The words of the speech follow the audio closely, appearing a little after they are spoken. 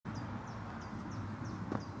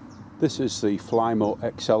This is the Flymo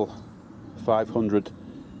XL500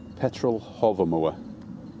 Petrol hover mower.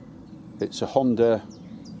 It's a Honda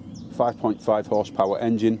 5.5 horsepower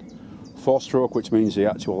engine, 4-stroke, which means the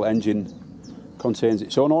actual engine contains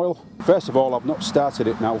its own oil. First of all, I've not started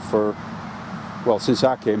it now for, well, since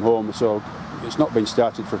I came home, so it's not been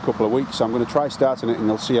started for a couple of weeks. So I'm going to try starting it and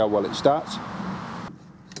I'll see how well it starts.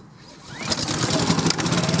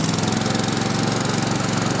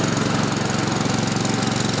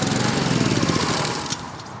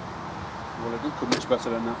 Well, it doesn't come much better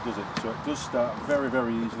than that, does it? So it does start very,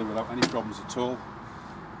 very easily without any problems at all.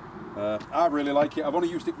 I really like it. I've only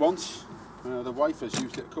used it once. The wife has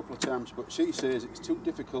used it a couple of times, but she says it's too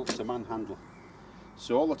difficult to manhandle.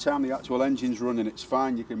 So all the time the actual engine's running, it's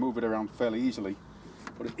fine, you can move it around fairly easily.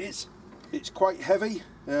 But it's quite heavy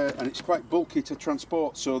and it's quite bulky to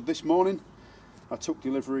transport. So this morning I took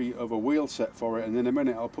delivery of a wheel set for it, and in a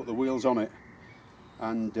minute I'll put the wheels on it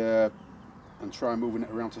and try moving it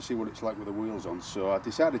around to see what it's like with the wheels on. So I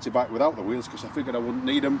decided to buy it without the wheels because I figured I wouldn't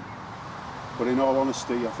need them. But in all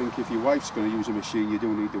honesty, I think if your wife's going to use a machine, you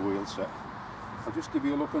do need the wheel set. I'll just give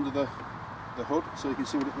you a look under the hood so you can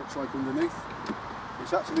see what it looks like underneath.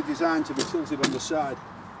 It's actually designed to be tilted on the side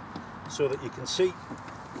so that you can see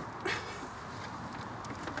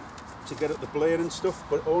to get at the blade and stuff,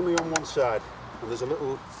 but only on one side. And there's a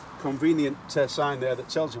little convenient sign there that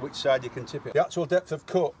tells you which side you can tip it. The actual depth of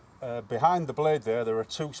cut, behind the blade there are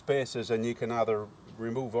two spaces, and you can either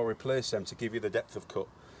remove or replace them to give you the depth of cut.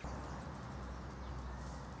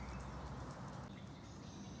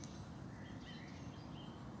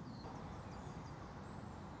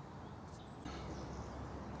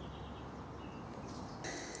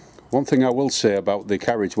 One thing I will say about the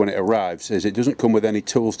carriage when it arrives is it doesn't come with any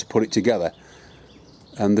tools to put it together,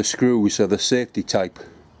 and the screws are the safety type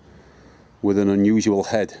with an unusual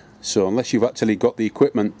head. So unless you've actually got the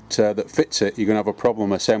equipment that fits it, you're going to have a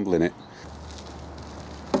problem assembling it.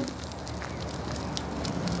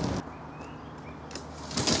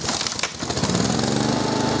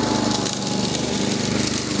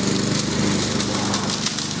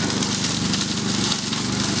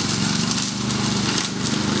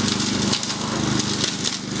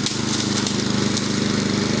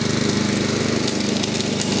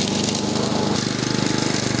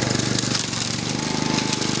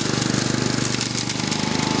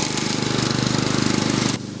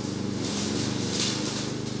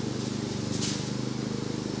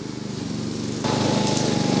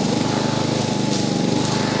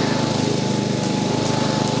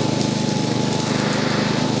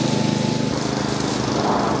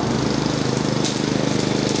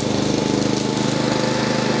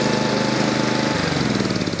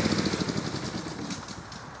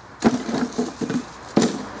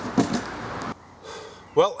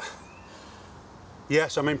 Well,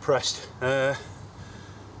 yes, I'm impressed. I'm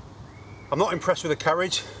not impressed with the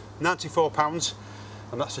carriage. £94,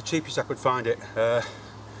 and that's the cheapest I could find it.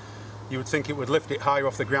 You would think it would lift it higher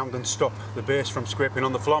off the ground and stop the base from scraping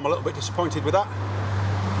on the floor. I'm a little bit disappointed with that.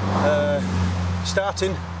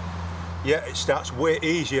 Starting, yeah, it starts way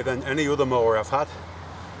easier than any other mower I've had.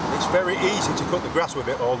 It's very easy to cut the grass with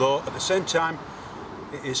it, although at the same time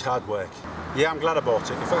it is hard work. Yeah, I'm glad I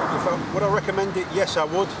bought it. Would I recommend it? Yes, I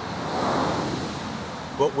would,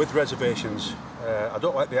 but with reservations. I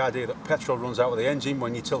don't like the idea that petrol runs out of the engine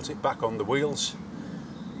when you tilt it back on the wheels,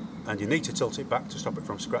 and you need to tilt it back to stop it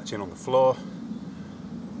from scratching on the floor.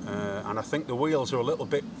 And I think the wheels are a little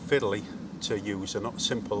bit fiddly to use. They're not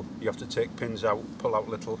simple. You have to take pins out, pull out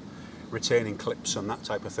little retaining clips and that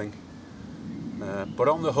type of thing. But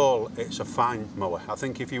on the whole, it's a fine mower. I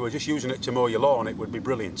think if you were just using it to mow your lawn, it would be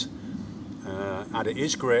brilliant. And it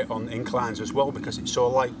is great on inclines as well because it's so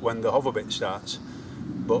light when the hover bit starts.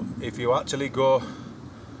 But if you actually go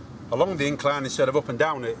along the incline instead of up and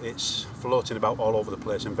down, it's floating about all over the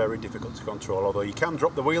place and very difficult to control. Although you can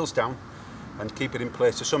drop the wheels down and keep it in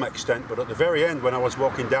place to some extent, but at the very end when I was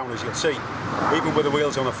walking down, as you'll see, even with the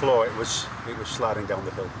wheels on the floor, it was sliding down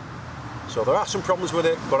the hill. So there are some problems with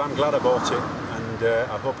it, but I'm glad I bought it, and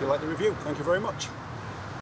I hope you like the review. Thank you very much.